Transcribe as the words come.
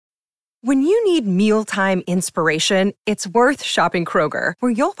When you need mealtime inspiration, it's worth shopping Kroger,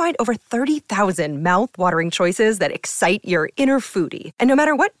 where you'll find over 30,000 mouth-watering choices that excite your inner foodie. And no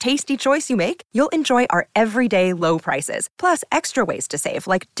matter what tasty choice you make, you'll enjoy our everyday low prices, plus extra ways to save,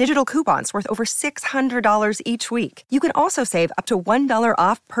 like digital coupons worth over $600 each week. You can also save up to $1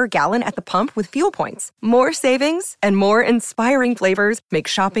 off per gallon at the pump with fuel points. More savings and more inspiring flavors make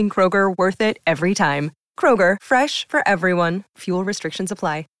shopping Kroger worth it every time. Kroger, fresh for everyone. Fuel restrictions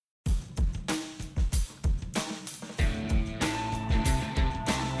apply.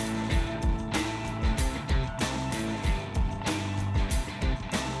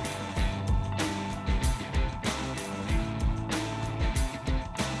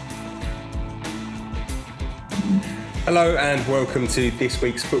 Hello and welcome to this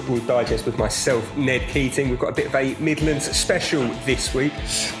week's Football Digest with myself, Ned Keating. We've got a bit of a Midlands special this week.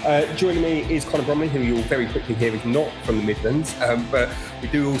 Joining me is Conor Bromley, who you'll very quickly hear is not from the Midlands, but we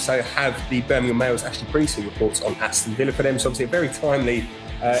do also have the Birmingham Mail's Ashley Priestley reports on Aston Villa for them. So obviously a very timely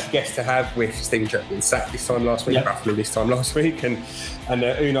guest to have, with Stephen Sherritt being sacked this time last week, roughly this time last week, and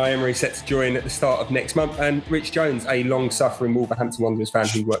Unai Emery set to join at the start of next month, and Rich Jones, a long-suffering Wolverhampton Wanderers fan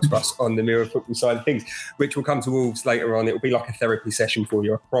who works for us on the Mirror Football side of things. Rich will come to Wolves later on. It will be like a therapy session for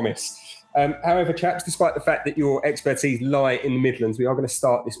you, I promise. However, chaps, despite the fact that your expertise lie in the Midlands, we are going to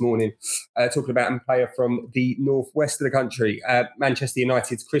start this morning talking about a player from the northwest of the country, Manchester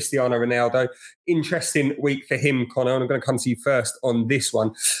United's Cristiano Ronaldo. Interesting week for him, Conor, and I'm going to come to you first on this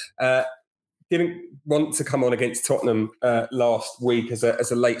one. Didn't want to come on against Tottenham last week as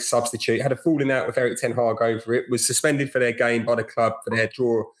a late substitute. Had a falling out with Erik ten Hag over it. Was suspended for their game by the club for their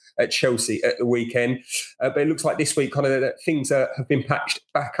draw at Chelsea at the weekend. But it looks like this week kind of that things have been patched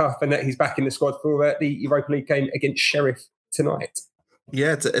back up and that he's back in the squad for the Europa League game against Sheriff tonight.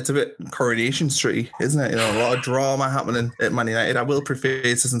 Yeah, it's a bit Coronation Street, isn't it? You know, a lot of drama happening at Man United. I will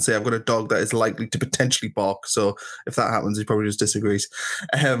preface this and say I've got a dog that is likely to potentially bark. So if that happens, he probably just disagrees.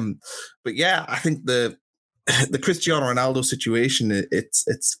 But yeah, I think the Cristiano Ronaldo situation,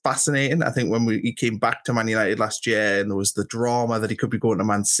 it's fascinating. I think when he came back to Man United last year and there was the drama that he could be going to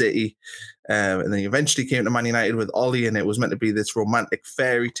Man City, and then he eventually came to Man United with Ollie, and it was meant to be this romantic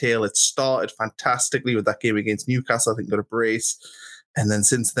fairy tale. It started fantastically with that game against Newcastle. I think got a brace. And then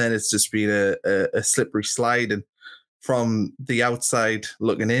since then, it's just been a slippery slide. And from the outside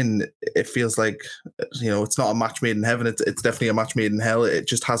looking in, it feels like, you know, it's not a match made in heaven. It's definitely a match made in hell. It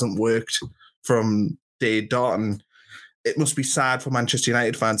just hasn't worked from day dot. And it must be sad for Manchester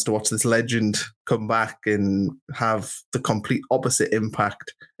United fans to watch this legend come back and have the complete opposite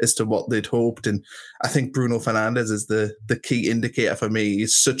impact as to what they'd hoped. And I think Bruno Fernandes is the key indicator for me.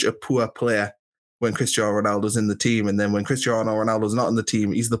 He's such a poor player when Cristiano Ronaldo's in the team. And then when Cristiano Ronaldo's not in the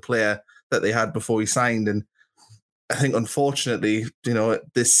team, he's the player that they had before he signed. And I think, unfortunately, you know,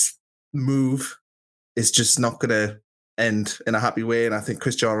 this move is just not going to end in a happy way. And I think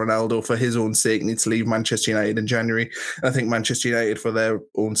Cristiano Ronaldo, for his own sake, needs to leave Manchester United in January. And I think Manchester United, for their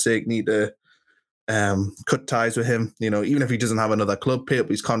own sake, need to cut ties with him. You know, even if he doesn't have another club, pay up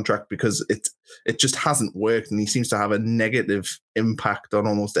his contract, because it just hasn't worked, and he seems to have a negative impact on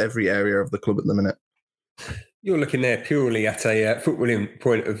almost every area of the club at the minute. You're looking there purely at a footballing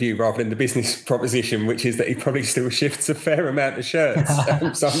point of view rather than the business proposition, which is that he probably still shifts a fair amount of shirts.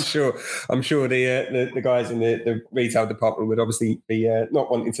 So I'm sure the guys in the retail department would obviously be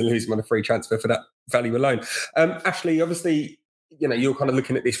not wanting to lose him on a free transfer for that value alone. Ashley, obviously, you know, you're kind of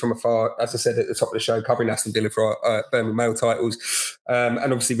looking at this from afar, as I said at the top of the show, covering Aston Villa for our Birmingham Mail titles, and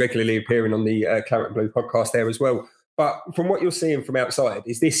obviously regularly appearing on the Claret and Blue podcast there as well. But from what you're seeing from outside,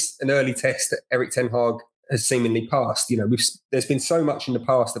 is this an early test that Erik ten Hag has seemingly passed? You know, there's been so much in the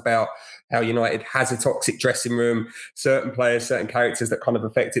past about how United has a toxic dressing room, certain players, certain characters that kind of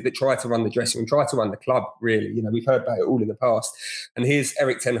affect it, that try to run the dressing room, try to run the club, really. You know, we've heard about it all in the past. And here's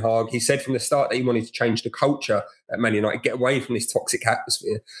Erik ten Hag. He said from the start that he wanted to change the culture at Man United, get away from this toxic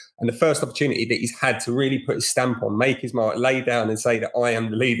atmosphere. And the first opportunity that he's had to really put his stamp on, make his mark, lay down and say that I am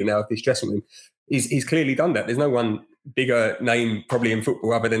the leader now of this dressing room, he's clearly done that. There's no one bigger name probably in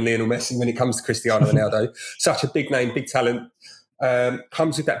football other than Lionel Messi when it comes to Cristiano Ronaldo. Such a big name, big talent,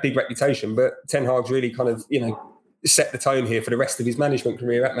 comes with that big reputation. But Ten Hag's really kind of, you know, set the tone here for the rest of his management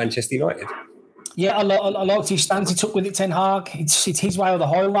career at Manchester United. Yeah, I liked his stance he took with it, Ten Hag. It's his way or the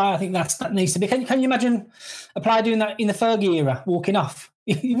highway. I think that needs to be. Can you imagine a player doing that in the Fergie era, walking off?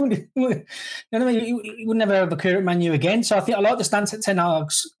 He wouldn't, you know what I mean? He would never have occurred at Man U again. So I think I like the stance that Ten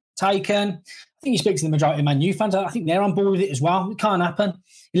Hag's taken. I think he speaks to the majority of Man U fans. I think they're on board with it as well. It can't happen.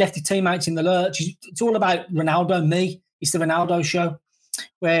 He left his teammates in the lurch. It's all about Ronaldo, me. It's the Ronaldo show,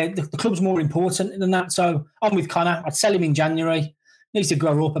 where the club's more important than that. So I'm with Connor. I'd sell him in January. needs to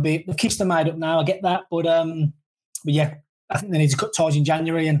grow up a bit. They've kissed the maid up now, I get that. But yeah, I think they need to cut ties in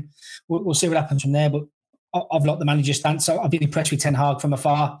January and we'll see what happens from there. But I've liked the manager's stance. So I've been impressed with Ten Hag from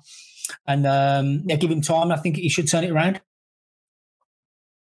afar. And give him time. I think he should turn it around.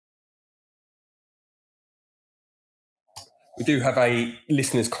 We do have a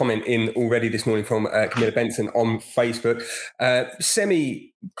listener's comment in already this morning from Camilla Benson on Facebook.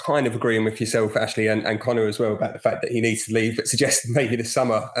 Semi kind of agreeing with yourself, Ashley, and Connor as well about the fact that he needs to leave, but suggesting maybe the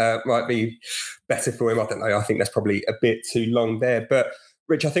summer might be better for him. I don't know. I think that's probably a bit too long there. But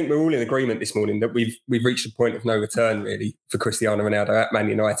Rich, I think we're all in agreement this morning that we've reached a point of no return really for Cristiano Ronaldo at Man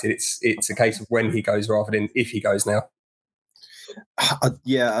United. It's a case of when he goes rather than if he goes now.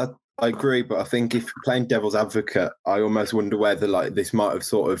 I agree, but I think if playing devil's advocate, I almost wonder whether like this might be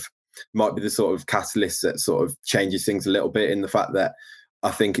the sort of catalyst that sort of changes things a little bit, in the fact that I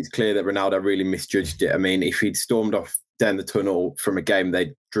think it's clear that Ronaldo really misjudged it. I mean, if he'd stormed off down the tunnel from a game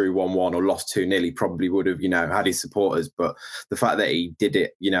they drew 1-1 or lost 2-0, he probably would have, had his supporters. But the fact that he did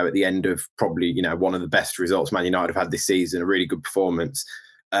it, at the end of probably, one of the best results Man United have had this season, a really good performance,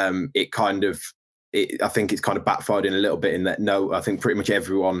 I think it's kind of backfired in a little bit in that, I think pretty much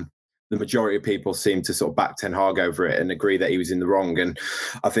everyone, the majority of people seem to sort of back Ten Hag over it and agree that he was in the wrong. And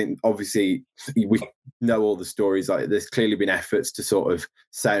I think obviously we know all the stories. Like there's clearly been efforts to sort of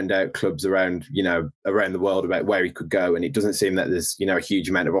sound out clubs around the world about where he could go. And it doesn't seem that there's, a huge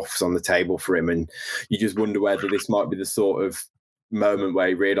amount of offers on the table for him. And you just wonder whether this might be the sort of moment where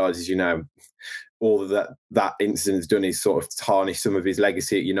he realises, all that incident's done is sort of tarnish some of his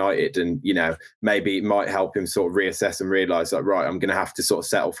legacy at United, and maybe it might help him sort of reassess and realise that, right, I'm going to have to sort of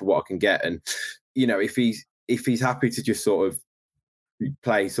settle for what I can get. And if he's happy to just sort of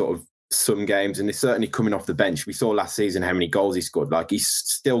play sort of some games, and he's certainly coming off the bench. We saw last season how many goals he scored. Like he's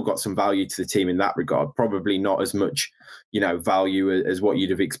still got some value to the team in that regard. Probably not as much, value as what you'd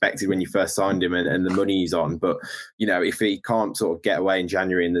have expected when you first signed him and the money he's on. But, if he can't sort of get away in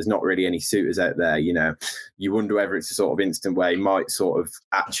January and there's not really any suitors out there, you wonder whether it's a sort of instant where he might sort of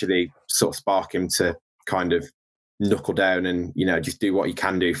actually sort of spark him to kind of knuckle down and, just do what he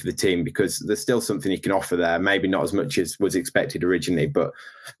can do for the team, because there's still something he can offer there. Maybe not as much as was expected originally, but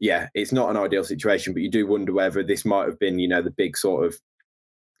yeah, it's not an ideal situation. But you do wonder whether this might have been, the big sort of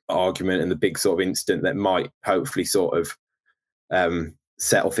argument and the big sort of instant that might hopefully sort of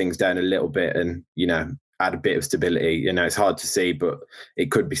settle things down a little bit and, add a bit of stability. It's hard to see, but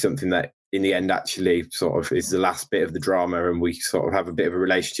it could be something that in the end actually sort of is the last bit of the drama, and we sort of have a bit of a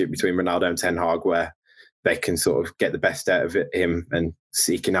relationship between Ronaldo and Ten Hag where they can sort of get the best out of him and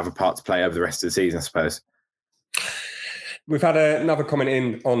he can have a part to play over the rest of the season, I suppose. We've had another comment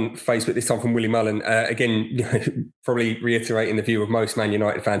in on Facebook, this time from Willie Mullen. Again, probably reiterating the view of most Man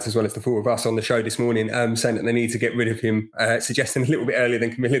United fans, as well as the four of us on the show this morning, saying that they need to get rid of him, suggesting a little bit earlier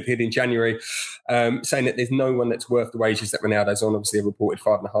than Camilla did in January, saying that there's no one that's worth the wages that Ronaldo's on. Obviously, a reported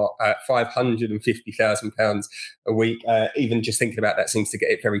 £550,000 a week. Even just thinking about that seems to get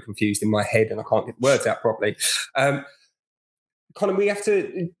it very confused in my head, and I can't get the words out properly. Connor, we have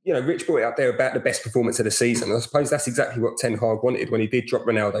to, Rich brought it up there about the best performance of the season. And I suppose that's exactly what Ten Hag wanted when he did drop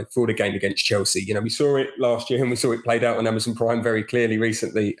Ronaldo for the game against Chelsea. We saw it last year and we saw it played out on Amazon Prime very clearly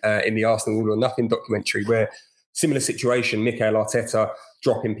recently in the Arsenal All or Nothing documentary, where similar situation, Mikel Arteta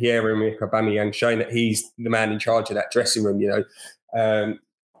dropping Pierre-Emerick Aubameyang, showing that he's the man in charge of that dressing room.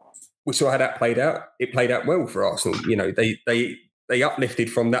 We saw how that played out. It played out well for Arsenal. They uplifted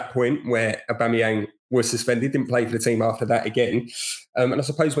from that point where Aubameyang was suspended, didn't play for the team after that again. And I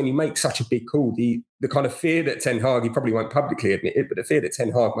suppose when you make such a big call, the kind of fear that Ten Hag, he probably won't publicly admit it, but the fear that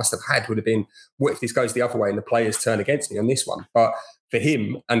Ten Hag must have had would have been, what if this goes the other way and the players turn against me on this one? But for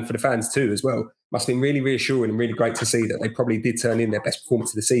him and for the fans too as well, must have been really reassuring and really great to see that they probably did turn in their best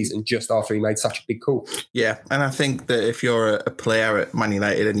performance of the season just after he made such a big call. Yeah, and I think that if you're a player at Man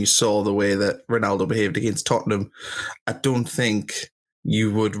United and you saw the way that Ronaldo behaved against Tottenham, I don't think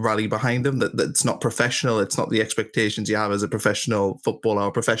you would rally behind him. That's not professional. It's not the expectations you have as a professional footballer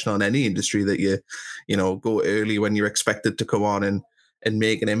or professional in any industry, that you go early when you're expected to come on and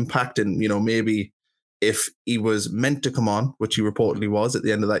make an impact. And, maybe if he was meant to come on, which he reportedly was at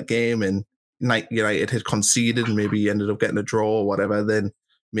the end of that game, and United had conceded and maybe he ended up getting a draw or whatever, then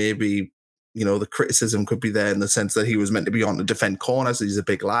maybe, the criticism could be there in the sense that he was meant to be on to defend corners. He's a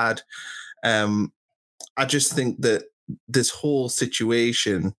big lad. I just think that this whole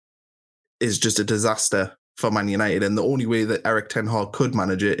situation is just a disaster for Man United, and the only way that Erik ten Hag could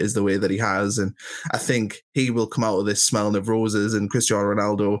manage it is the way that he has. And I think he will come out of this smelling of roses, and Cristiano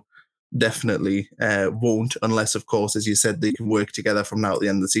Ronaldo definitely won't, unless, of course, as you said, they can work together from now at the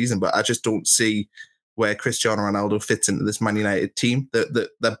end of the season. But I just don't see where Cristiano Ronaldo fits into this Man United team.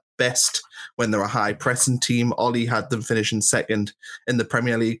 The best when they're a high pressing team. Ollie had them finishing second in the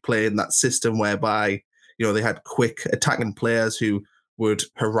Premier League, playing that system whereby, you know, they had quick attacking players who would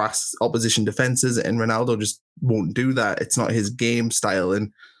harass opposition defenses, and Ronaldo just won't do that. It's not his game style.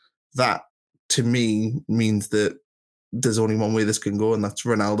 And that, to me, means that there's only one way this can go, and that's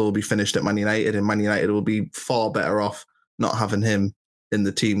Ronaldo will be finished at Man United, and Man United will be far better off not having him in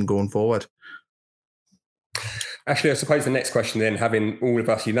the team going forward. Actually, I suppose the next question then, having all of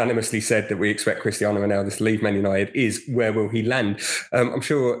us unanimously said that we expect Cristiano Ronaldo to leave Man United, is where will he land? I'm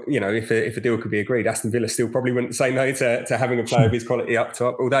sure, you know, if a deal could be agreed, Aston Villa still probably wouldn't say no to having a player of his quality up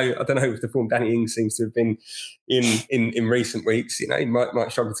top. Although I don't know if the form Danny Ings seems to have been in recent weeks, you know, he might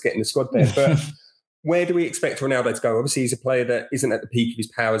struggle to get in the squad there. But where do we expect Ronaldo to go? Obviously, he's a player that isn't at the peak of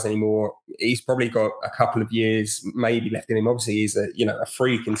his powers anymore. He's probably got a couple of years maybe left in him. Obviously, he's a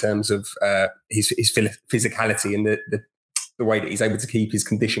freak in terms of his physicality and the way that he's able to keep his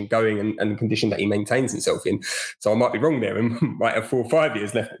condition going and the condition that he maintains himself in. So I might be wrong there and might have 4 or 5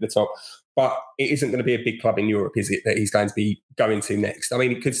 years left at the top. But it isn't going to be a big club in Europe, is it, that he's going to be going to next? I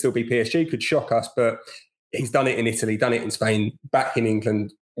mean, it could still be PSG, could shock us, but he's done it in Italy, done it in Spain, back in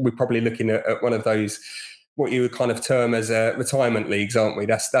England. We're probably looking at one of those, what you would kind of term as retirement leagues, aren't we?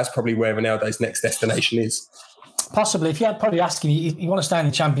 That's probably where Ronaldo's next destination is. Possibly. If you had probably asked him, you want to stay in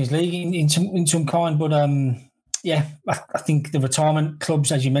the Champions League in some kind, but yeah, I think the retirement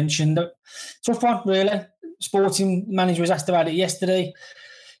clubs, as you mentioned, tough one, really. Sporting manager was asked about it yesterday.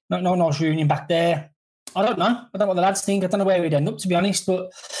 Not nice reunion back there. I don't know. I don't know what the lads think. I don't know where he'd end up, to be honest.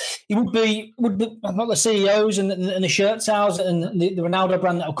 But it would be not the CEOs and the shirt sales and the Ronaldo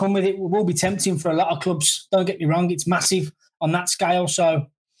brand that will come with it will be tempting for a lot of clubs. Don't get me wrong; it's massive on that scale. So,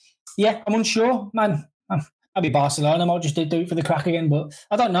 yeah, I'm unsure, man. I'll be Barcelona. I might just do it for the crack again, but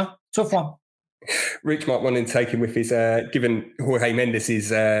I don't know. Tough one. Rich might want to take him with his, given Jorge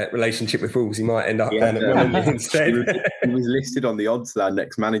Mendes' relationship with Wolves, he might end up down at Wolves instead. He was listed on the odds for our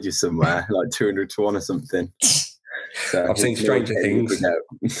next manager somewhere, like 200 to 1 or something. So I've seen stranger things.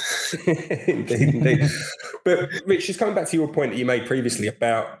 Indeed. But Rich, just coming back to your point that you made previously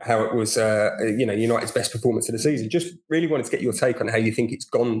about how it was, United's best performance of the season, just really wanted to get your take on how you think it's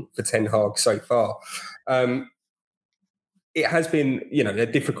gone for Ten Hag so far. It has been, a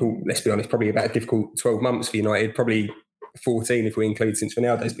difficult, let's be honest, probably about a difficult 12 months for United, probably 14 if we include since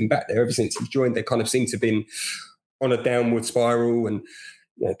Ronaldo's been back there. Ever since he's joined, they kind of seem to have been on a downward spiral, and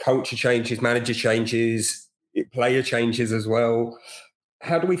culture changes, manager changes, player changes as well.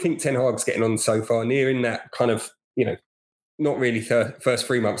 How do we think Ten Hag's getting on so far, nearing that kind of, not really first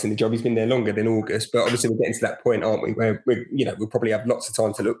 3 months in the job. He's been there longer than August, but obviously we're getting to that point, aren't we, where we'll probably have lots of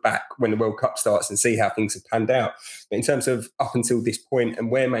time to look back when the World Cup starts and see how things have panned out. But in terms of up until this point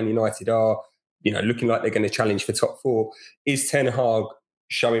and where Man United are, looking like they're going to challenge for top 4, is Ten Hag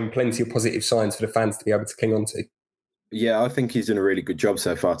showing plenty of positive signs for the fans to be able to cling on to? Yeah, I think he's done a really good job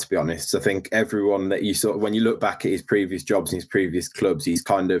so far, to be honest. I think everyone that you saw, when you look back at his previous jobs and his previous clubs, he's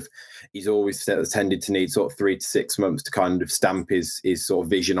always tended to need sort of 3 to 6 months to kind of stamp his sort of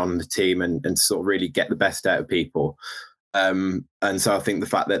vision on the team and sort of really get the best out of people. And so I think the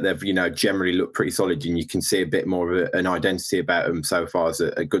fact that they've, generally looked pretty solid and you can see a bit more of an identity about them so far is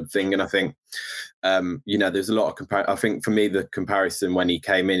a good thing. And I think, there's a lot of I think for me, the comparison when he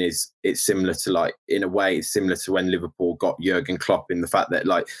came in it's similar to, in a way, it's similar to when Liverpool got Jurgen Klopp, in the fact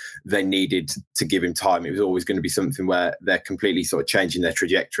that they needed to give him time. It was always going to be something where they're completely sort of changing their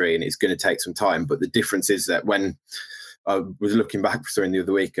trajectory and it's going to take some time. But the difference is that when I was looking back during the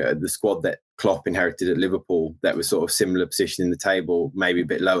other week at the squad that Klopp inherited at Liverpool, that was sort of similar position in the table, maybe a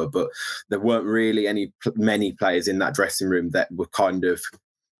bit lower, but there weren't really many players in that dressing room that were kind of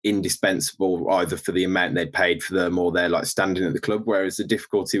indispensable either for the amount they'd paid for them or their standing at the club. Whereas the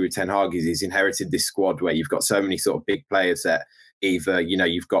difficulty with Ten Hag is he's inherited this squad where you've got so many sort of big players that either,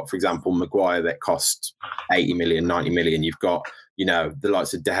 you've got, for example, Maguire that cost 80 million, 90 million. You've got, the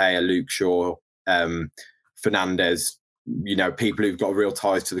likes of De Gea, Luke Shaw, Fernandes, people who've got real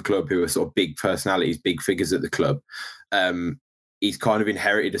ties to the club, who are sort of big personalities, big figures at the club. He's kind of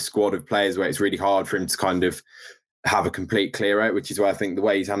inherited a squad of players where it's really hard for him to kind of have a complete clear out, which is why I think the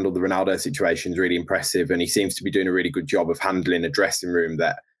way he's handled the Ronaldo situation is really impressive. And he seems to be doing a really good job of handling a dressing room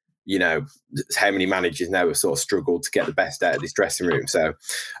that, how many managers now have sort of struggled to get the best out of this dressing room. So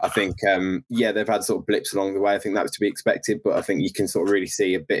I think, they've had sort of blips along the way. I think that was to be expected, but I think you can sort of really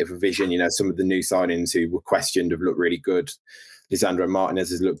see a bit of a vision. Some of the new signings who were questioned have looked really good. Lisandro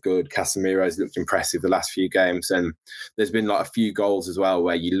Martinez has looked good. Casemiro has looked impressive the last few games. And there's been a few goals as well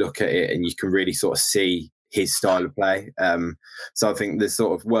where you look at it and you can really sort of see his style of play. So I think this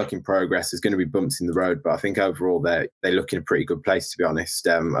sort of work in progress is going to be bumps in the road, but I think overall they look in a pretty good place, to be honest.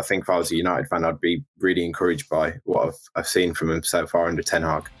 I think if I was a United fan, I'd be really encouraged by what I've seen from him so far under Ten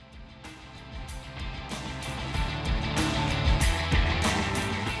Hag.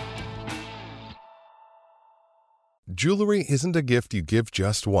 Jewelry isn't a gift you give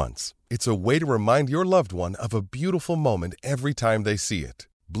just once. It's a way to remind your loved one of a beautiful moment every time they see it.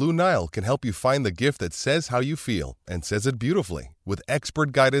 Blue Nile can help you find the gift that says how you feel and says it beautifully, with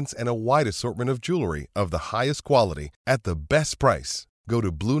expert guidance and a wide assortment of jewelry of the highest quality at the best price. Go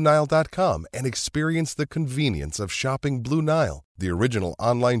to BlueNile.com and experience the convenience of shopping Blue Nile, the original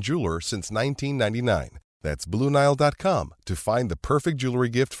online jeweler since 1999. That's BlueNile.com to find the perfect jewelry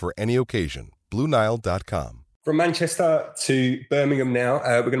gift for any occasion. BlueNile.com. From Manchester to Birmingham now,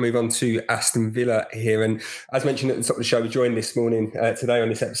 we're going to move on to Aston Villa here. And as mentioned at the top of the show, we're joined this morning, today on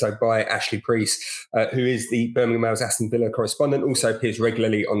this episode, by Ashley Priest, who is the Birmingham Mail's Aston Villa correspondent, also appears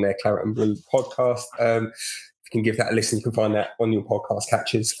regularly on their Claret and Blue podcast. If you can give that a listen, you can find that on your podcast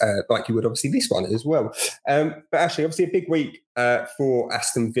catchers, like you would obviously this one as well. But Ashley, obviously a big week for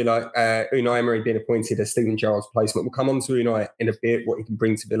Aston Villa. Unai Emery being appointed as Steven Gerrard's replacement. We'll come on to Unai in a bit, what he can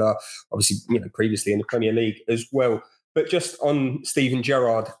bring to Villa, obviously, previously in the Premier League as well. But just on Steven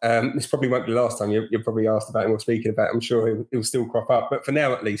Gerrard, this probably won't be the last time you're probably asked about him or speaking about it. I'm sure he'll still crop up. But for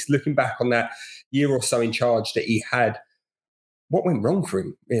now, at least, looking back on that year or so in charge that he had, what went wrong for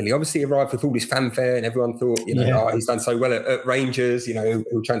him, really? Obviously, he arrived with all this fanfare and everyone thought, he's done so well at Rangers,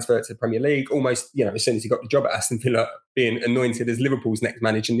 he'll transfer to the Premier League. Almost, as soon as he got the job at Aston Villa, being anointed as Liverpool's next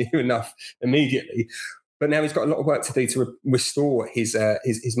manager near enough immediately. But now he's got a lot of work to do to restore his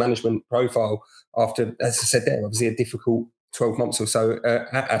management profile after, as I said there, obviously a difficult 12 months or so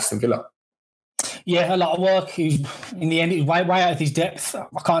at Aston Villa. Yeah, a lot of work. In the end, it was way out of his depth.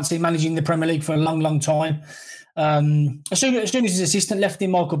 I can't see him managing the Premier League for a long, long time. As soon as his assistant left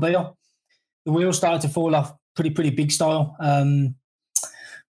him, Michael Beale, the wheels started to fall off pretty big style.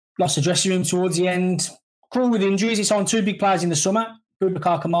 Lost the dressing room towards the end. Cruel with injuries. He signed 2 big players in the summer,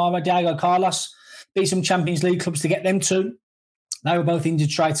 Boubacar Kamara, Diego Carlos, beat some Champions League clubs to get them 2. They were both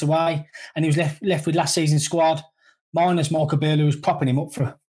injured straight away, and he was left with last season's squad, minus Michael Beale, who was propping him up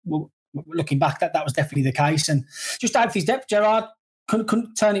for. Well, looking back, that was definitely the case, and just out of his depth, Gerrard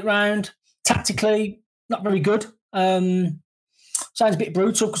couldn't turn it round tactically. Not very good. Sounds a bit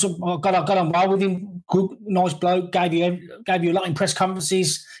brutal because I got on well with him. Good, nice bloke. Gave you a lot in press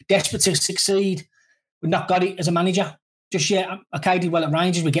conferences. Desperate to succeed. We've not got it as a manager just yet. Okay, did well at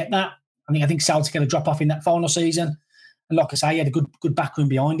Rangers. We get that. I think Celtic going to drop off in that final season. And like I say, he had a good backroom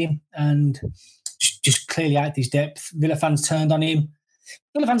behind him and just clearly out of his depth. Villa fans turned on him.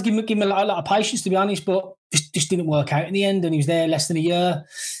 Villa fans give him a lot of patience, to be honest, but just didn't work out in the end. And he was there less than a year.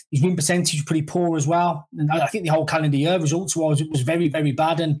 His win percentage was pretty poor as well. And I think the whole calendar year results-wise, it was very, very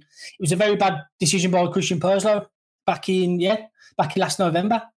bad. And it was a very bad decision by Christian Purslow back in last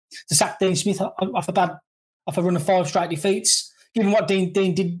November to sack Dean Smith off a run of 5 straight defeats. Given what Dean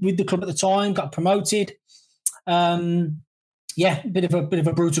did with the club at the time, got promoted. A bit of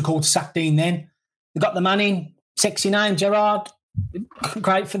a brutal call to sack Dean then. They got the man in, sexy name, Gerrard.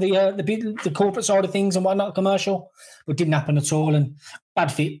 Great for the corporate side of things and whatnot, commercial, but didn't happen at all. And bad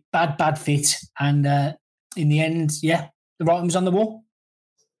fit. And in the end, the writing was on the wall.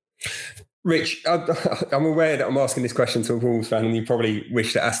 Rich, I'm aware that I'm asking this question to a Wolves fan, and you probably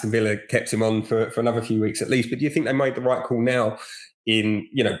wish that Aston Villa kept him on for another few weeks at least. But do you think they made the right call now in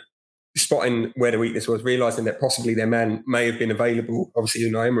spotting where the weakness was, realising that possibly their man may have been available? Obviously,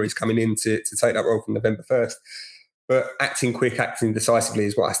 Unai Emery is coming in to take that role from November 1st. But acting quick, acting decisively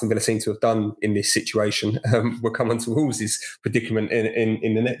is what Aston Villa seem to have done in this situation. We'll come on to Wolves' predicament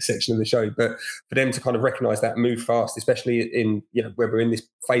in the next section of the show. But for them to kind of recognise that and move fast, especially in where we're in this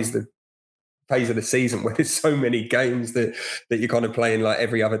phase of the season where there's so many games that you're kind of playing like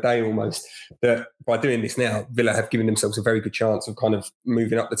every other day almost, that by doing this now, Villa have given themselves a very good chance of kind of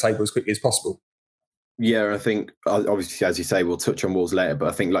moving up the table as quickly as possible. Yeah, I think, obviously, as you say, we'll touch on Wolves later, but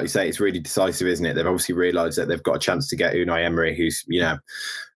I think, like you say, it's really decisive, isn't it? They've obviously realised that they've got a chance to get Unai Emery, who's,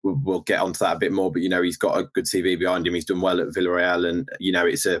 we'll get onto that a bit more, but, he's got a good CV behind him. He's done well at Villarreal, and,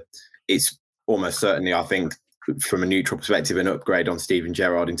 it's almost certainly, I think, from a neutral perspective, an upgrade on Steven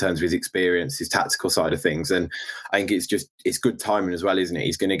Gerrard in terms of his experience, his tactical side of things. And I think it's good timing as well, isn't it?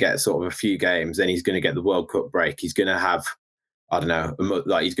 He's going to get sort of a few games, then he's going to get the World Cup break. He's going to have, I don't know,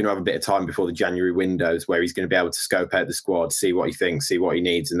 he's going to have a bit of time before the January windows where he's going to be able to scope out the squad, see what he thinks, see what he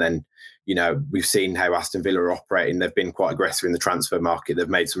needs. And then, we've seen how Aston Villa are operating. They've been quite aggressive in the transfer market. They've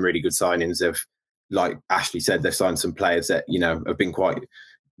made some really good signings. Like Ashley said, they've signed some players that, have been quite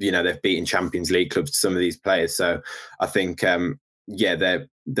they've beaten Champions League clubs to some of these players. So I think,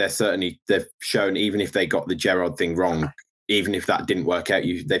 they're certainly, they've shown, even if they got the Gerrard thing wrong, even if that didn't work out,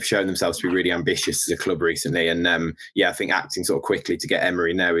 they've shown themselves to be really ambitious as a club recently. And I think acting sort of quickly to get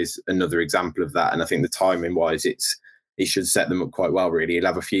Emery now is another example of that. And I think the timing wise, it should set them up quite well, really. He'll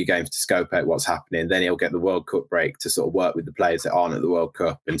have a few games to scope out what's happening. Then he'll get the World Cup break to sort of work with the players that aren't at the World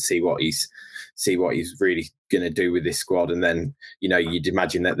Cup and see what he's really going to do with this squad. And then, you'd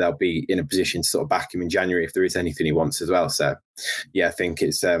imagine that they'll be in a position to sort of back him in January if there is anything he wants as well. So, I think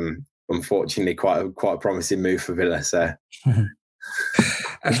it's unfortunately quite a promising move for Villa. So.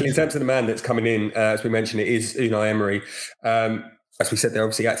 Actually, in terms of the man that's coming in, as we mentioned, it is Unai Emery. As we said, they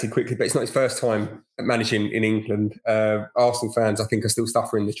obviously acted quickly, but it's not his first time managing in England. Arsenal fans, I think, are still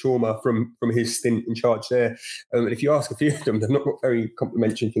suffering the trauma from his stint in charge there. And if you ask a few of them, they've not got very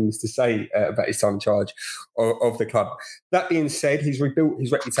complimentary things to say about his time in charge of the club. That being said, he's rebuilt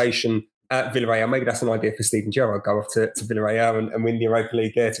his reputation at Villarreal. Maybe that's an idea for Steven Gerrard. Go off to Villarreal and win the Europa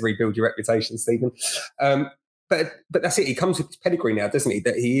League there to rebuild your reputation, Steven. But that's it. He comes with his pedigree now, doesn't he?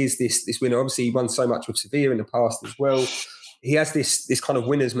 That he is this winner. Obviously, he won so much with Sevilla in the past as well. He has this kind of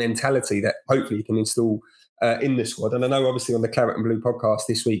winner's mentality that hopefully he can install in the squad. And I know, obviously, on the Claret and Blue podcast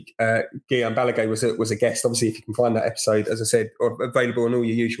this week, Guillaume Balaguer was a guest. Obviously, if you can find that episode, as I said, available on all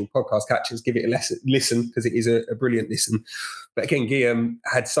your usual podcast catchers, give it a listen because it is a brilliant listen. But again, Guillaume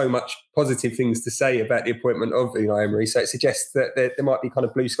had so much positive things to say about the appointment of Unai Emery, so it suggests that there might be kind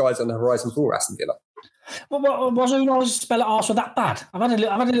of blue skies on the horizon for Aston Villa. Well, was Unai's spell at Arsenal that bad? I've had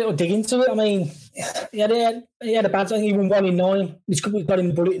a little dig into it. I mean, he had a bad. I think he won 1 in 9. He's got him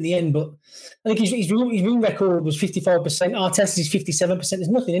the bullet in the end, but I think his win record was 55%. Arteta's is 57%. There's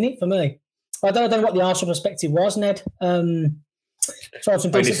nothing in it for me. I don't know what the Arsenal perspective was, Ned. Tried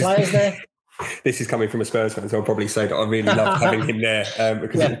some decent players there. This is coming from a Spurs fan, so I'll probably say that I really loved having him there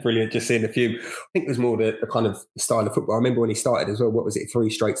because it was brilliant just seeing a few. I think it was more the kind of style of football. I remember when he started as well, what was it, 3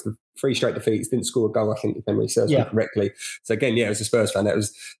 straight defeats, didn't score a goal, I think, if memory serves me correctly. So again, as a Spurs fan, that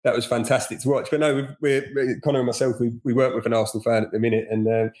was fantastic to watch. But no, we're Connor and myself, we work with an Arsenal fan at the minute,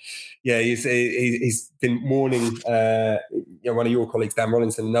 and he's been mourning. One of your colleagues, Dan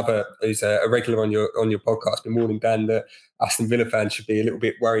Rollinson, another who's a regular on your podcast, been warning Dan that Aston Villa fans should be a little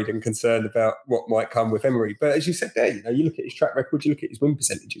bit worried and concerned about what might come with Emery. But as you said there, you look at his track record, you look at his win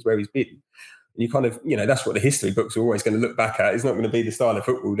percentages, where he's been, and you kind of, that's what the history books are always going to look back at. It's not going to be the style of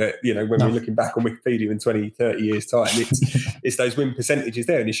football that, when we're looking back on Wikipedia in 20, 30 years' time, it's those win percentages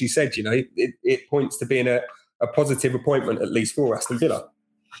there. And as you said, it points to being a positive appointment, at least for Aston Villa.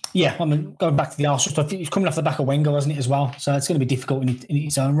 Yeah, I mean, going back to the Arsenal stuff, he's coming off the back of Wenger, wasn't it, as well? So it's going to be difficult in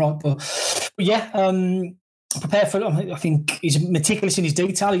its own right. But prepare for it. I think he's meticulous in his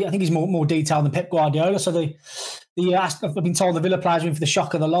detail. I think he's more detailed than Pep Guardiola. So I've been told the Villa players are in for the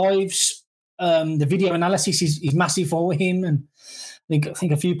shock of their lives. The video analysis is massive for him, and I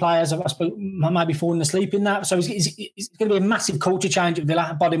think a few players might be falling asleep in that. So it's going to be a massive culture change at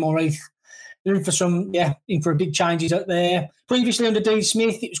Villa. Bodymore Heath. They're in for a big changes out there. Previously under Dean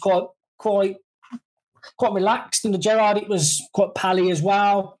Smith, it was quite relaxed. Under Gerrard, it was quite pally as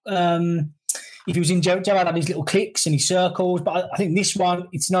well. If he was in Gerrard, had his little cliques and his circles. But I think this one,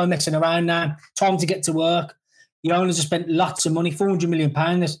 it's no messing around now. Time to get to work. The owners have spent lots of money, £400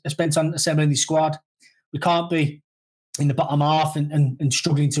 million they've spent on assembling the squad. We can't be in the bottom half and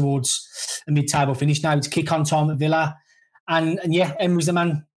struggling towards a mid-table finish now. It's kick-on time at Villa. And Emery's the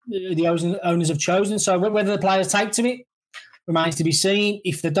man the owners have chosen. So whether the players take to it remains to be seen.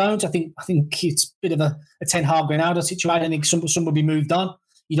 If they don't, I think it's a bit of a Ten Hag Ronaldo situation. I think some will be moved on.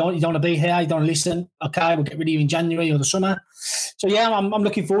 You don't want to be here. You don't listen. Okay, we'll get rid of you in January or the summer. So I'm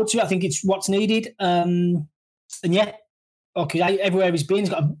looking forward to it. I think it's what's needed. Everywhere he's been,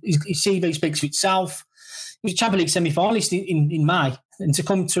 his CV speaks for itself. He was a Champions League semi-finalist in May, and to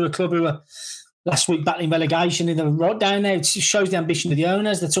come to a club who were last week battling relegation in the right down there, it just shows the ambition of the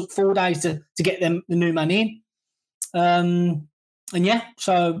owners. They took 4 days to get the new man in.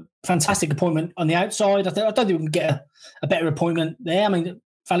 So fantastic appointment on the outside. I don't think we can get a better appointment there. I mean,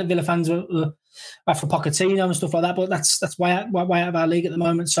 Villa fans are for Pochettino and stuff like that, but that's way out of our league at the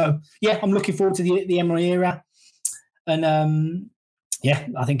moment. So I'm looking forward to the Emery era, and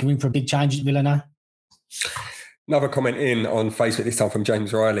I think we're in for a big change at Villa now. Another comment in on Facebook, this time from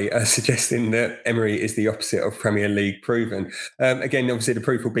James Riley, suggesting that Emery is the opposite of Premier League proven. Again, obviously, the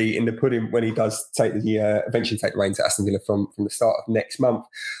proof will be in the pudding when he does eventually take the reins at Aston Villa from the start of next month.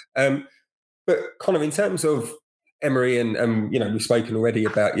 But kind of in terms of Emery, and we've spoken already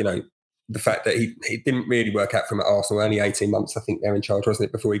about the fact that he didn't really work out from at Arsenal. Only 18 months, I think, they're in charge, wasn't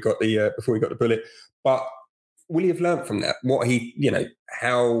it, before he got the bullet. But will he have learnt from that? What he,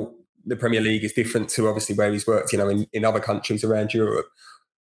 how the Premier League is different to obviously where he's worked, in other countries around Europe.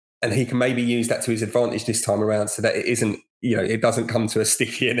 And he can maybe use that to his advantage this time around so that it isn't, it doesn't come to a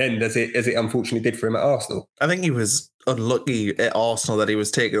sticky end as it unfortunately did for him at Arsenal. I think he was unlucky at Arsenal that he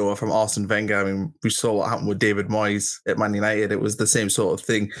was taken over from Arsene Wenger. I mean, we saw what happened with David Moyes at Man United. It was the same sort of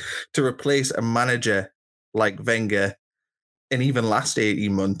thing. To replace a manager like Wenger in even last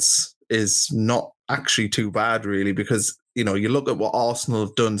 18 months is not actually too bad, really, because, you look at what Arsenal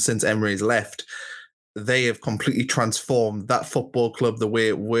have done since Emery's left. They have completely transformed that football club, the way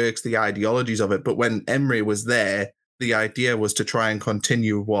it works, the ideologies of it. But when Emery was there, the idea was to try and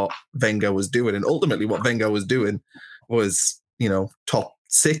continue what Wenger was doing. And ultimately what Wenger was doing was, top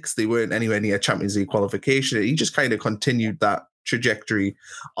 6. They weren't anywhere near Champions League qualification. He just kind of continued that trajectory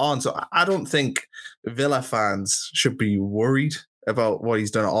on. So I don't think Villa fans should be worried about what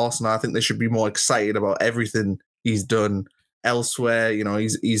he's done at Arsenal. I think they should be more excited about everything he's done elsewhere.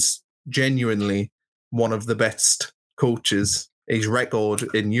 He's genuinely one of the best coaches. His record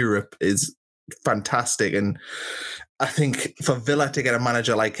in Europe is fantastic. And I think for Villa to get a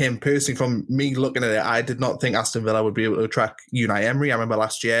manager like him, personally, from me looking at it, I did not think Aston Villa would be able to attract Unai Emery. I remember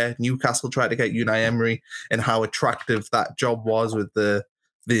last year, Newcastle tried to get Unai Emery and how attractive that job was with the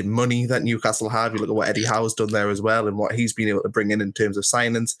money that Newcastle have. You look at what Eddie Howe's done there as well and what he's been able to bring in terms of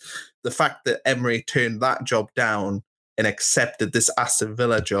signings. The fact that Emery turned that job down and accepted this Aston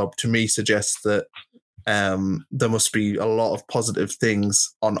Villa job, to me, suggests that there must be a lot of positive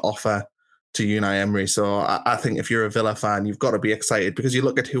things on offer to Unai Emery. So I think if you're a Villa fan, you've got to be excited because you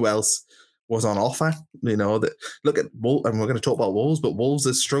look at who else was on offer. Look at Wolves, and we're going to talk about Wolves, but Wolves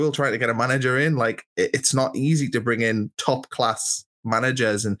has struggled trying to get a manager in. Like, it's not easy to bring in top class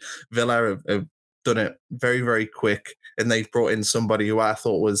managers, and Villa have done it very, very quick. And they've brought in somebody who I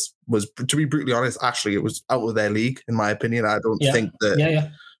thought was to be brutally honest, actually, it was out of their league, in my opinion. I don't think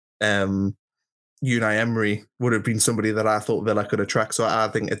that Unai Emery would have been somebody that I thought Villa could attract. So I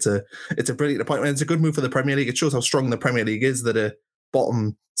think it's a brilliant appointment. It's a good move for the Premier League. It shows how strong the Premier League is, that a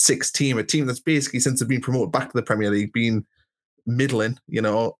bottom 6 team, a team that's basically, since they've been promoted back to the Premier League, been middling,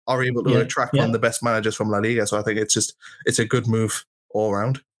 are able to attract one of the best managers from La Liga. So I think it's a good move all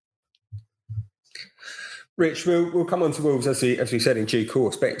around. Rich, we'll come on to Wolves as we said in due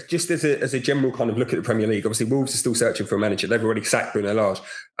course, but just as a general kind of look at the Premier League, obviously Wolves are still searching for a manager. They've already sacked Bruno Lage.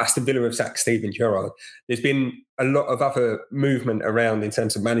 Aston Villa have sacked Steven Gerrard. There's been a lot of other movement around in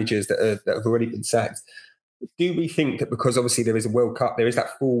terms of managers that have already been sacked. Do we think that because obviously there is a World Cup, there is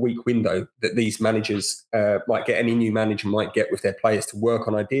that 4-week window that these managers might get, any new manager might get with their players to work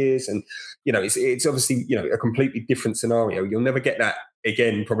on ideas? And, it's obviously, a completely different scenario. You'll never get that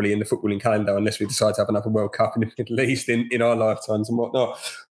again, probably in the footballing calendar, unless we decide to have another World Cup in the Middle East in our lifetimes and whatnot.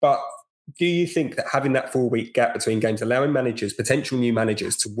 But do you think that having that 4-week gap between games, allowing managers, potential new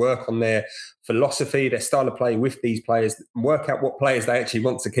managers, to work on their philosophy, their style of play with these players, and work out what players they actually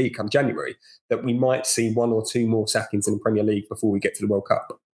want to keep come January, that we might see 1 or 2 more sackings in the Premier League before we get to the World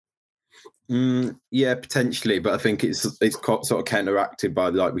Cup? Yeah, potentially, but I think it's sort of counteracted by,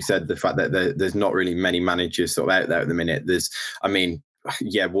 like we said, the fact that there's not really many managers sort of out there at the minute.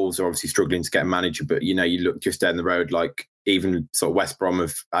 Wolves are obviously struggling to get a manager, but you look just down the road, like even sort of West Brom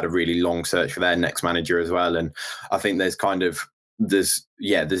have had a really long search for their next manager as well. And I think there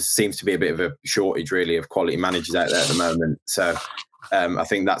seems to be a bit of a shortage really of quality managers out there at the moment. So I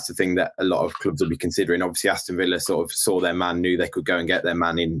think that's the thing that a lot of clubs will be considering. Obviously, Aston Villa sort of saw their man, knew they could go and get their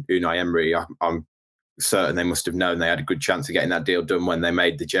man in Unai Emery. I'm certain they must have known they had a good chance of getting that deal done when they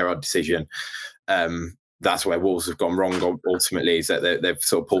made the Gerrard decision. That's where Wolves have gone wrong ultimately, is that they've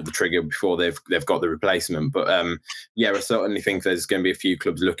sort of pulled the trigger before they've got the replacement. But I certainly think there's going to be a few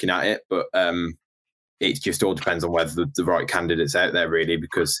clubs looking at it, but it just all depends on whether the right candidate's out there really,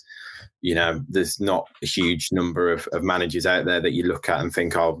 because there's not a huge number of managers out there that you look at and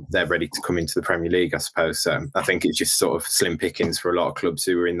think, oh, they're ready to come into the Premier League, I suppose. So I think it's just sort of slim pickings for a lot of clubs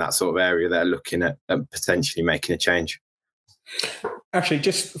who are in that sort of area that are looking at potentially making a change. Actually,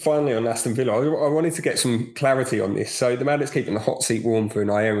 just finally on Aston Villa, I wanted to get some clarity on this. So the man that's keeping the hot seat warm for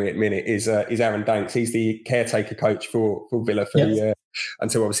Unai Emery at the minute is Aaron Danks. He's the caretaker coach for Villa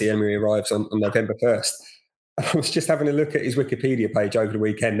until obviously Emery arrives on November 1st. I was just having a look at his Wikipedia page over the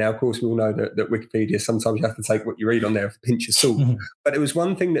weekend. Now, of course, we all know that Wikipedia, sometimes you have to take what you read on there with a pinch of salt. Mm-hmm. But there was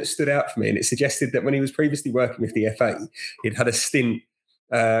one thing that stood out for me, and it suggested that when he was previously working with the FA, he'd had a stint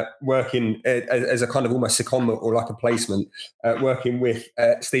working as a kind of almost secondment or like a placement, working with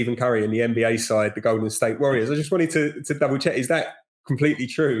Stephen Curry in the NBA side, the Golden State Warriors. I just wanted to double check, is that completely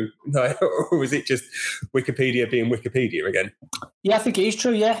true? No, or was it just Wikipedia being Wikipedia again? Yeah, I think it is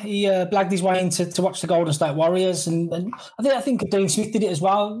true. Yeah, he blagged his way in to watch the Golden State Warriors, and I think Dean Smith did it as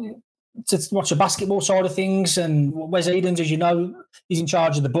well, to watch the basketball side of things. And Wes Edens, as you know, he's in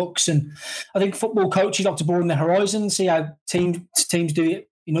charge of the books. And I think football coaches like to broaden their horizons, see how teams do it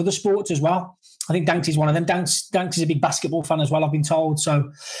in other sports as well. I think Danks is one of them. Danks is a big basketball fan as well, I've been told.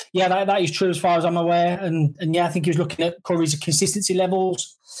 So, yeah, that is true as far as I'm aware. And yeah, I think he was looking at Curry's consistency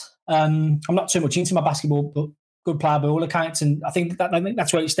levels. I'm not too much into my basketball, but good player by all accounts, and I think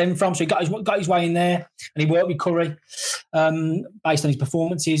that's where it stemmed from. So he got his way in there, and he worked with Curry based on his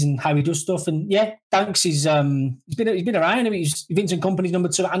performances and how he does stuff. And yeah, Danks is he's been around. I mean, he's Vincent Kompany's number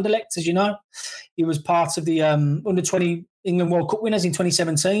 2 at Anderlecht, as you know. He was part of the under-20 England World Cup winners in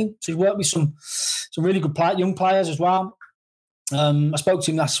 2017. So he's worked with some really good young players as well. I spoke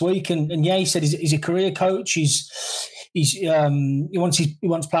to him last week, and yeah, he said he's a career coach. He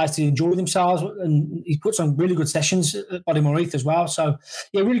wants players to enjoy themselves, and he puts on really good sessions at Bodymoor Heath as well. So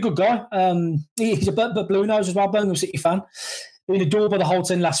yeah, really good guy. He's a Blue Nose as well, Birmingham City fan. Been adored by the whole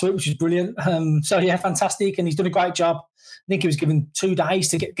team last week, which is brilliant. So yeah, fantastic, and he's done a great job. I think he was given 2 days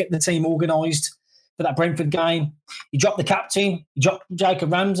to get the team organised for that Brentford game. He dropped the captain. He dropped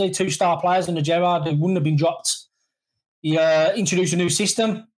Jacob Ramsey, 2 star players under Gerrard who wouldn't have been dropped. He introduced a new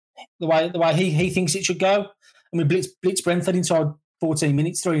system, the way he thinks it should go. And we blitzed Brentford inside 14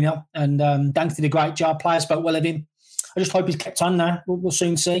 minutes, 3-0. And Danks did a great job. Players spoke well of him. I just hope he's kept on now. We'll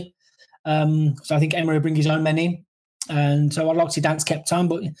soon see. So I think Emery will bring his own men in. And so I'd like to see Danks kept on.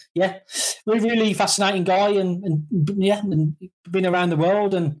 But yeah, really fascinating guy. And been around the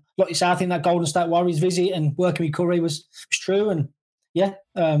world. And like you say, I think that Golden State Warriors visit and working with Curry was true. And yeah,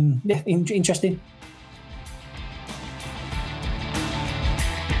 interesting.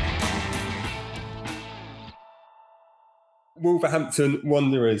 Wolverhampton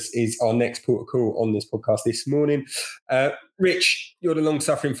Wanderers is our next port of call on this podcast this morning. Rich, you're the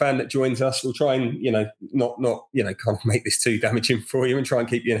long-suffering fan that joins us. We'll try and, not kind of make this too damaging for you and try and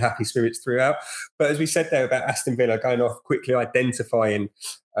keep you in happy spirits throughout. But as we said there about Aston Villa going off, quickly identifying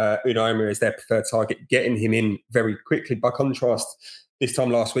Unai Emery as their preferred target, getting him in very quickly. By contrast, this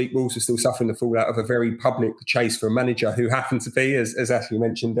time last week, Wolves were still suffering the fallout of a very public chase for a manager who happened to be, as Ashley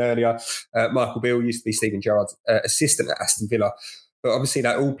mentioned earlier, Michael Beale used to be Steven Gerrard's assistant at Aston Villa. But obviously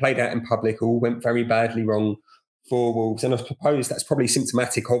that all played out in public, all went very badly wrong for Wolves. And I suppose that's probably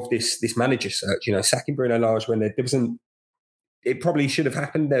symptomatic of this manager search. Sacking Bruno Lage when there wasn't, it probably should have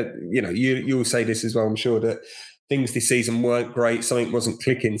happened. You'll say this as well, I'm sure, that things this season weren't great, something wasn't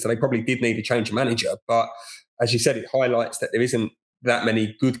clicking, so they probably did need to change a manager. But as you said, it highlights that there isn't that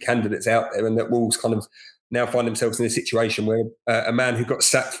many good candidates out there, and that Wolves kind of now find themselves in a situation where a man who got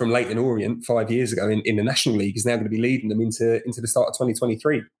sacked from Leyton Orient 5 years ago in the National League is now going to be leading them into the start of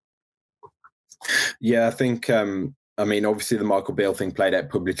 2023. Yeah, I think, obviously the Michael Beale thing played out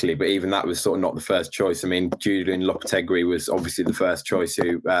publicly, but even that was sort of not the first choice. I mean, Julian Lopetegui was obviously the first choice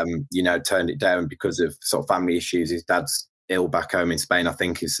who, turned it down because of sort of family issues. His dad's ill back home in Spain, I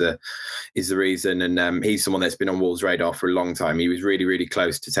think is the reason. And he's someone that's been on Wolves' radar for a long time. He was really, really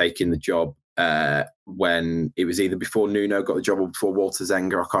close to taking the job when it was either before Nuno got the job or before Walter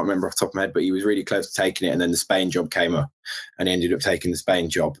Zenga. I can't remember off the top of my head, but he was really close to taking it. And then the Spain job came up and he ended up taking the Spain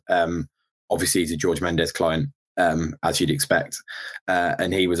job. Obviously, he's a George Mendes client, as you'd expect.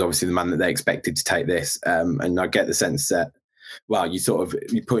 And he was obviously the man that they expected to take this. And I get the sense that, well, you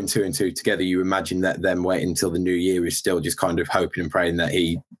putting 2 and 2 together, you imagine that them waiting until the new year is still just kind of hoping and praying that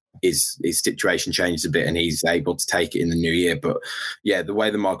his situation changes a bit and he's able to take it in the new year. But yeah, the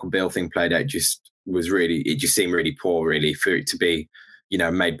way the Michael Beale thing played out just seemed really poor, really, for it to be,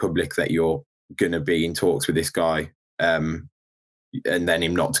 made public that you're going to be in talks with this guy. And then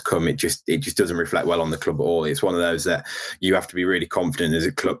him not to come, it just doesn't reflect well on the club at all. It's one of those that you have to be really confident as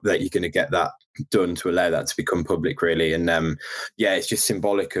a club that you're going to get that done to allow that to become public, really. And it's just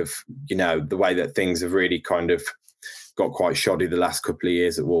symbolic of the way that things have really kind of got quite shoddy the last couple of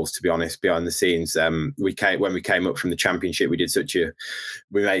years at Wolves, to be honest, behind the scenes. When we came up from the Championship, we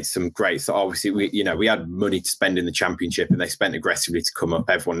made some great, so obviously we had money to spend in the Championship and they spent aggressively to come up.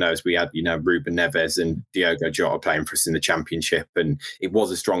 Everyone knows we had, Ruben Neves and Diogo Jota playing for us in the Championship, and it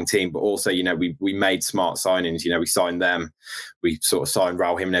was a strong team, but also, we made smart signings. We signed them. We sort of signed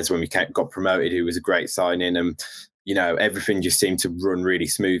Raul Jimenez when we got promoted, who was a great signing. And everything just seemed to run really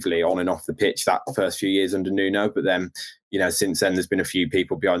smoothly on and off the pitch that first few years under Nuno. But then, since then, there's been a few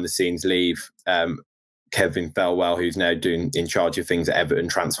people behind the scenes leave. Kevin Thelwell, who's now in charge of things at Everton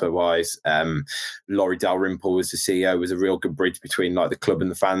transfer-wise. Laurie Dalrymple was the CEO, was a real good bridge between like the club and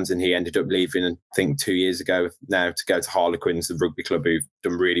the fans, and he ended up leaving, I think 2 years ago now, to go to Harlequins, the rugby club, who've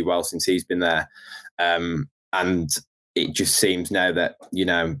done really well since he's been there. And it just seems now that, you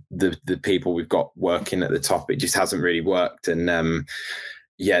know, the people we've got working at the top, it just hasn't really worked. And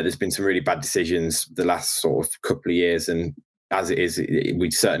there's been some really bad decisions the last sort of couple of years, and as it is, we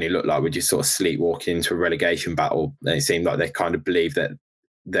certainly look like we're just sort of sleepwalking into a relegation battle. And it seemed like they kind of believed that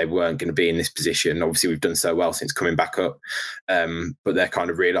they weren't going to be in this position. Obviously, we've done so well since coming back up, but they're kind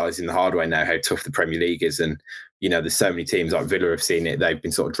of realising the hard way now how tough the Premier League is. And, you know, there's so many teams like Villa have seen it. They've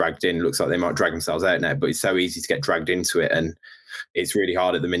been sort of dragged in. It looks like they might drag themselves out now, but it's so easy to get dragged into it. And it's really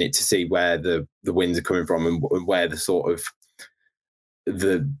hard at the minute to see where the wins are coming from and where the sort of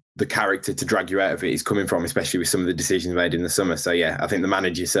the character to drag you out of it is coming from, especially with some of the decisions made in the summer. So, yeah, I think the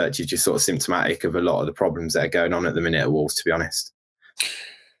manager search is just sort of symptomatic of a lot of the problems that are going on at the minute at Wolves, to be honest.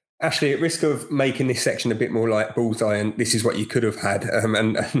 Ashley, at risk of making this section a bit more like Bullseye, and this is what you could have had,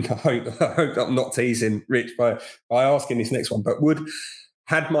 and I hope I'm not teasing Rich by asking this next one, but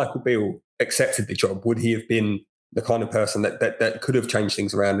had Michael Beale accepted the job, would he have been the kind of person that could have changed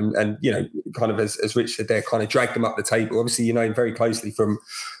things around and you know, kind of as Rich said there, kind of dragged them up the table? Obviously, you know him very closely from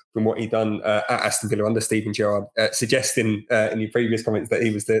what he'd done at Aston Villa under Steven Gerrard, suggesting in your previous comments that he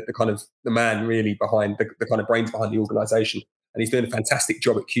was the kind of the man really behind the kind of brains behind the organisation, and he's doing a fantastic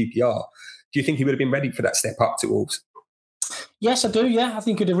job at QPR. Do you think he would have been ready for that step up to Wolves? Yes, I do. Yeah, I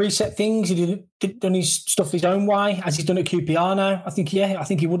think he'd have reset things. He'd done his stuff his own way, as he's done at QPR now. I think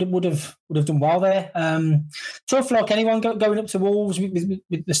he would have done well there. Tough like anyone going up to Wolves with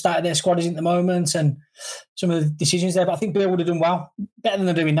the state of their squad is at the moment and some of the decisions there. But I think Bill would have done well, better than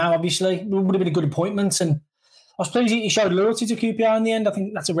they're doing now. Obviously, it would have been a good appointment, and I was pleased he showed loyalty to QPR in the end. I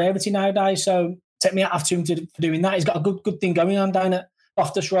think that's a rarity nowadays. So take me out to him for doing that. He's got a good thing going on down at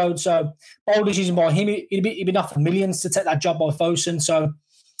Loftus Road. So bold decision by him. He'd been offered millions to take that job by Fosun. So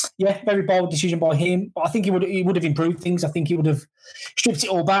yeah, very bold decision by him. But I think he would have improved things. I think he would have stripped it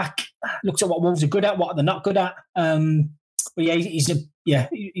all back, looked at what Wolves are good at, what they're not good at. But yeah,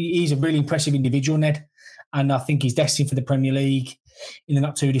 he's a really impressive individual, Ned, and I think he's destined for the Premier League in the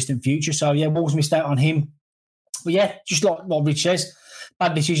not too distant future. So yeah, Wolves missed out on him. But yeah, just like what Rich says,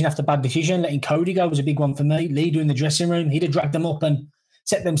 bad decision after bad decision. Letting Cody go was a big one for me. Leader in the dressing room, he'd have dragged them up and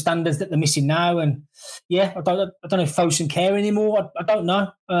set them standards that they're missing now. And yeah, I don't know if Fosun care anymore. I don't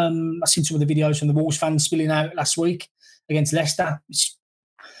know. I've seen some of the videos from the Wolves fans spilling out last week against Leicester.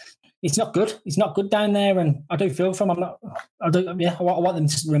 It's not good. It's not good down there, and I do feel for them. I want them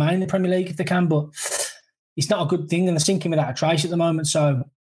to remain in the Premier League if they can, but it's not a good thing, and they're sinking without a trace at the moment. So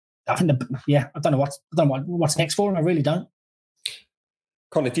I think, I don't know what's next for them. I really don't.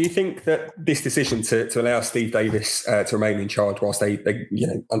 Connor, do you think that this decision to allow Steve Davis to remain in charge whilst they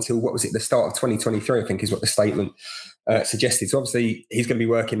until the start of 2023, I think is what the statement suggested. So obviously he's going to be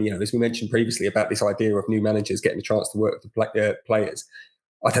working, as we mentioned previously about this idea of new managers getting a chance to work with the players.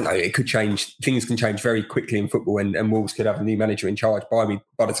 I don't know, it could change. Things can change very quickly in football, and Wolves could have a new manager in charge by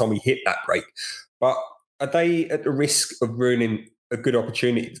the time we hit that break. But are they at the risk of ruining a good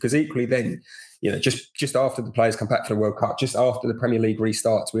opportunity? Because equally then, just after the players come back for the World Cup, just after the Premier League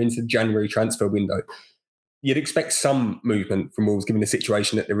restarts, we're into the January transfer window. You'd expect some movement from Wolves given the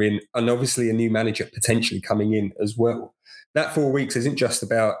situation that they're in, and obviously a new manager potentially coming in as well. That 4 weeks isn't just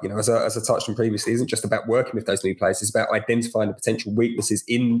about, as I touched on previously, isn't just about working with those new players. It's about identifying the potential weaknesses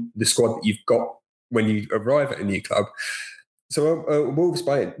in the squad that you've got when you arrive at a new club. So Wolves,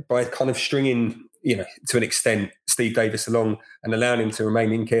 by kind of stringing, to an extent, Steve Davis along and allowing him to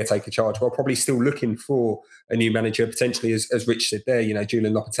remain in caretaker charge, while probably still looking for a new manager, potentially, as Rich said there,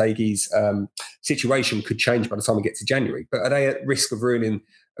 Julian Lopetegui's situation could change by the time we get to January. But are they at risk of ruining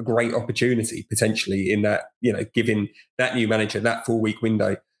a great opportunity potentially in that, giving that new manager that 4 week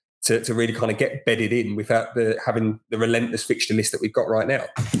window to really kind of get bedded in without having the relentless fixture list that we've got right now?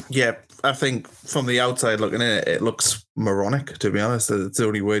 Yeah, I think from the outside looking in, it looks moronic, to be honest. It's the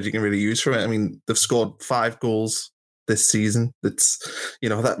only word you can really use for it. I mean, they've scored 5 goals this season. That's,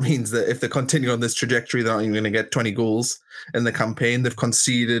 that means that if they continue on this trajectory, they're not even going to get 20 goals in the campaign. They've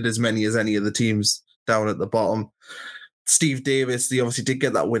conceded as many as any of the teams down at the bottom. Steve Davis, he obviously did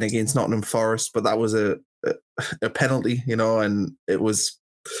get that win against Nottingham Forest, but that was a penalty, and it was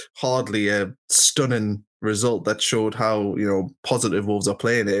hardly a stunning result that showed how, positive Wolves are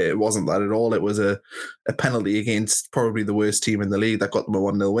playing. It wasn't that at all. It was a penalty against probably the worst team in the league that got them a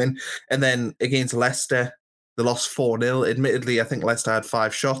 1-0 win. And then against Leicester, they lost 4-0. Admittedly, I think Leicester had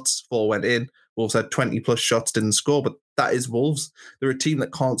 5 shots, 4 went in. Wolves had 20 plus shots, didn't score, but that is Wolves. They're a team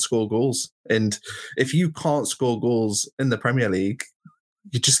that can't score goals. And if you can't score goals in the Premier League,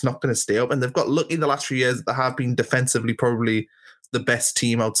 you're just not going to stay up. And they've got lucky the last few years. They have been defensively probably the best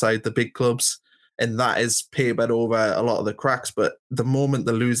team outside the big clubs. And that is papered over a lot of the cracks. But the moment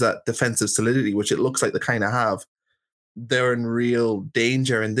they lose that defensive solidity, which it looks like they kind of have, they're in real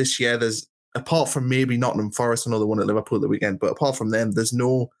danger. And this year, there's, apart from maybe Nottingham Forest, another one at Liverpool at the weekend, but apart from them, there's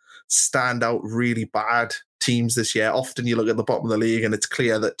no standout really bad teams this year. Often you look at the bottom of the league and it's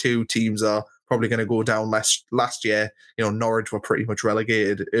clear that two teams are probably going to go down. Last year, Norwich were pretty much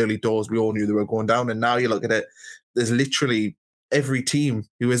relegated early doors. We all knew they were going down. And now you look at it, there's literally every team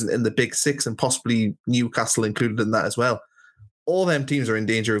who isn't in the big six, and possibly Newcastle included in that as well. All them teams are in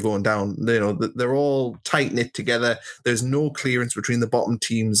danger of going down. They're all tight knit together. There's no clearance between the bottom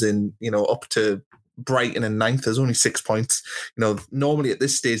teams in, up to Brighton and ninth. There's only 6 points. Normally at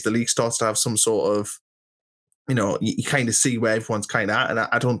this stage, the league starts to have some sort of, you kind of see where everyone's kind of at. And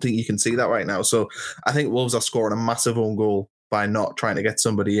I don't think you can see that right now. So I think Wolves are scoring a massive own goal by not trying to get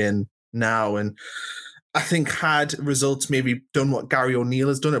somebody in now. And I think had results maybe done what Gary O'Neill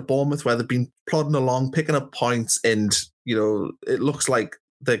has done at Bournemouth, where they've been plodding along, picking up points, and, it looks like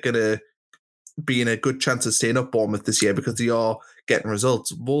they're going to be in a good chance of staying up Bournemouth this year because they are getting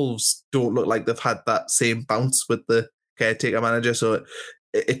results. Wolves don't look like they've had that same bounce with the caretaker manager, so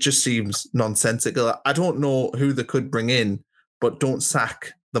it just seems nonsensical. I don't know who they could bring in, but don't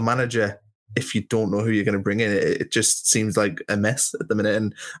sack the manager if you don't know who you're going to bring in. It just seems like a mess at the minute,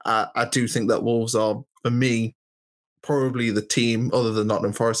 and I do think that Wolves are, for me, probably the team, other than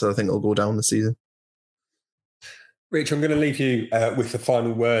Nottingham Forest, that I think will go down this season. Rich, I'm going to leave you with the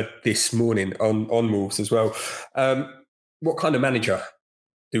final word this morning on Wolves as well. What kind of manager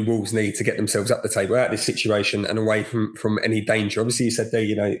do Wolves need to get themselves up the table out of this situation and away from any danger? Obviously, you said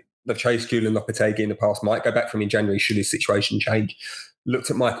there, they've chased Julian Lopetegui in the past. Might go back from in January should his situation change.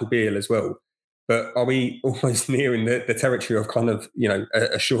 Looked at Michael Beale as well. But are we almost nearing the territory of kind of,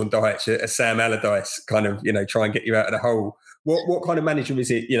 a Sean Dyche, a Sam Allardyce kind of, try and get you out of the hole? What kind of manager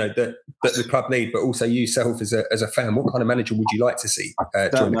is it, that the club need, but also yourself as a fan? What kind of manager would you like to see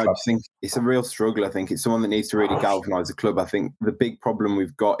join the club? I think it's a real struggle. I think it's someone that needs to really galvanise the club. I think the big problem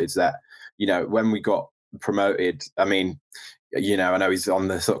we've got is that, when we got promoted, I mean, I know he's on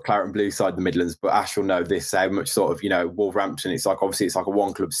the sort of claret and blue side of the Midlands, but Ash will know this, how much sort of, Wolverhampton, it's like a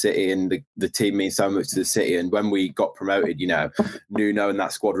one club city, and the team means so much to the city. And when we got promoted, Nuno and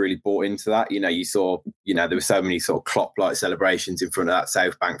that squad really bought into that. You saw, there were so many sort of Klopp-like celebrations in front of that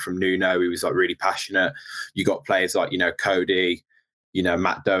South Bank from Nuno. He was like really passionate. You got players like, Cody,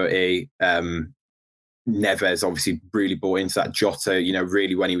 Matt Doherty, Neves obviously really bought into that. Jota,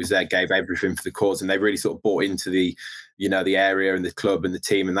 really when he was there, gave everything for the cause, and they really sort of bought into the area and the club and the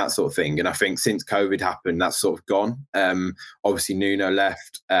team and that sort of thing. And I think since COVID happened, that's sort of gone. Obviously Nuno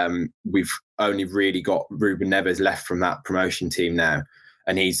left. We've only really got Ruben Neves left from that promotion team now,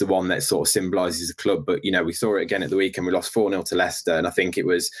 and he's the one that sort of symbolises the club. But we saw it again at the weekend. We lost 4-0 to Leicester, and I think it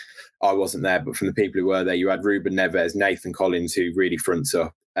was, I wasn't there, but from the people who were there, you had Ruben Neves, Nathan Collins, who really fronts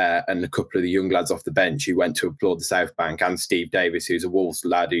up, and a couple of the young lads off the bench who went to applaud the South Bank, and Steve Davis, who's a Wolves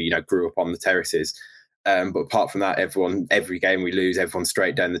lad who grew up on the terraces. But apart from that, every game we lose, everyone's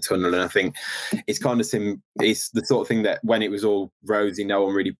straight down the tunnel. And I think it's it's the sort of thing that when it was all rosy, no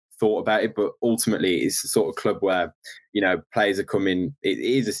one really thought about it. But ultimately, it's the sort of club where players are coming. It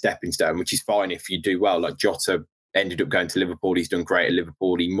is a stepping stone, which is fine if you do well. Like Jota ended up going to Liverpool. He's done great at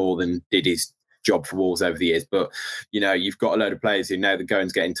Liverpool. He more than did his job for Wolves over the years. But you've got a load of players who know the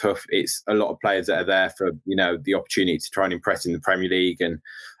going's getting tough. It's a lot of players that are there for the opportunity to try and impress in the Premier League. And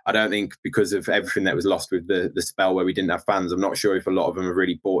I don't think, because of everything that was lost with the spell where we didn't have fans, I'm not sure if a lot of them have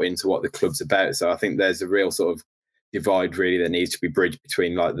really bought into what the club's about. So I think there's a real sort of divide really that needs to be bridged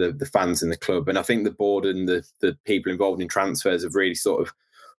between like the fans and the club. And I think the board and the people involved in transfers have really sort of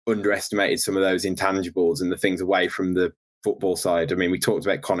underestimated some of those intangibles and the things away from the football side. I mean, we talked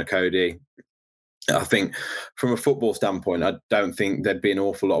about Conor Cody. I think from a football standpoint, I don't think there'd be an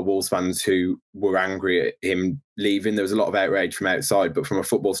awful lot of Wolves fans who were angry at him leaving. There was a lot of outrage from outside, but from a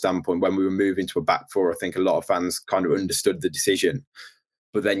football standpoint, when we were moving to a back four, I think a lot of fans kind of understood the decision.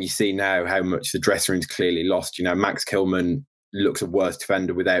 But then you see now how much the dressing room's clearly lost. Max Kilman looks a worse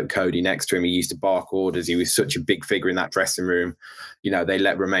defender without Cody next to him. He used to bark orders. He was such a big figure in that dressing room. They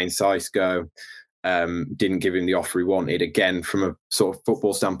let Romain Saiss go. Didn't give him the offer he wanted. Again, from a sort of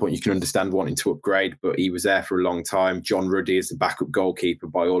football standpoint, you can understand wanting to upgrade, but he was there for a long time. John Ruddy as the backup goalkeeper,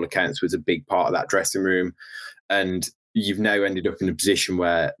 by all accounts, was a big part of that dressing room. And you've now ended up in a position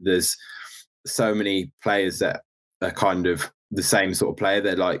where there's so many players that are kind of the same sort of player.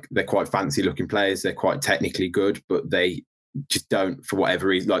 They're quite fancy looking players. They're quite technically good, but they just don't, for whatever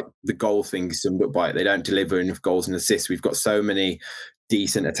reason, like the goal thing is summed up by it. They don't deliver enough goals and assists. We've got so many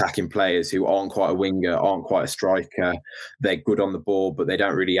decent attacking players who aren't quite a winger, aren't quite a striker. They're good on the ball, but they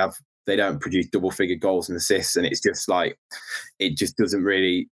don't produce double figure goals and assists. And it's just like, it just doesn't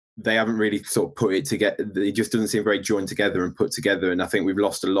really, they haven't really sort of put it together. It just doesn't seem very joined together and put together. And I think we've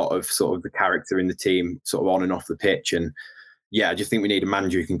lost a lot of sort of the character in the team, sort of on and off the pitch. And yeah, I just think we need a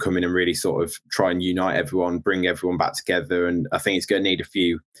manager who can come in and really sort of try and unite everyone, bring everyone back together. And I think it's going to need a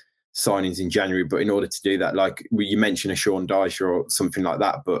few signings in January. But in order to do that, like you mentioned a Sean Dyche or something like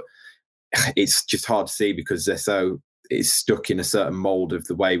that, but it's just hard to see because it's stuck in a certain mold of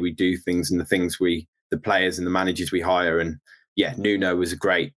the way we do things and the players and the managers we hire. And yeah, Nuno was a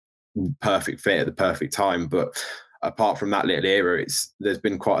great, perfect fit at the perfect time. But apart from that little era, there's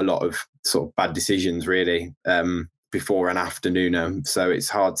been quite a lot of sort of bad decisions really before and after Nuno. So it's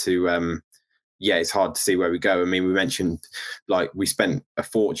hard to, it's hard to see where we go. I mean, we mentioned like we spent a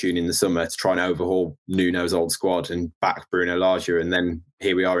fortune in the summer to try and overhaul Nuno's old squad and back Bruno Lage. And then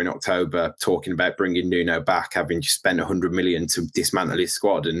here we are in October talking about bringing Nuno back, having just spent 100 million to dismantle his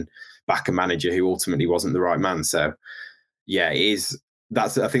squad and back a manager who ultimately wasn't the right man. So yeah, I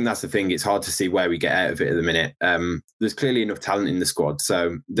think that's the thing. It's hard to see where we get out of it at the minute. There's clearly enough talent in the squad,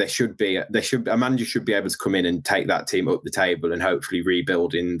 so a manager should be able to come in and take that team up the table and hopefully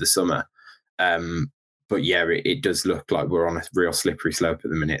rebuild in the summer. But yeah, it does look like we're on a real slippery slope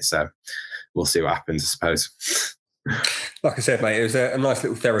at the minute. So we'll see what happens, I suppose. Like I said, mate, it was a nice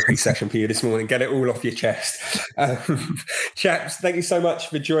little therapy session for you this morning. Get it all off your chest. Chaps, thank you so much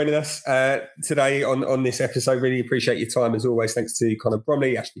for joining us today on this episode. Really appreciate your time as always. Thanks to Connor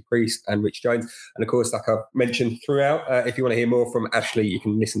Bromley, Ashley Priest and Rich Jones. And of course, like I've mentioned throughout, if you want to hear more from Ashley, you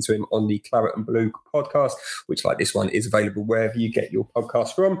can listen to him on the Claret and Blue podcast, which like this one is available wherever you get your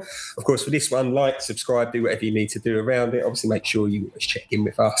podcast from. Of course, for this one, like, subscribe, do whatever you need to do around it. Obviously, make sure you always check in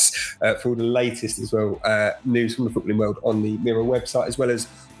with us for all the latest as well, news from the footballing world on the Mirror website, as well as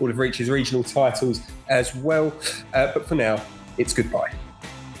all of Reach's regional titles as well. But for now, it's goodbye.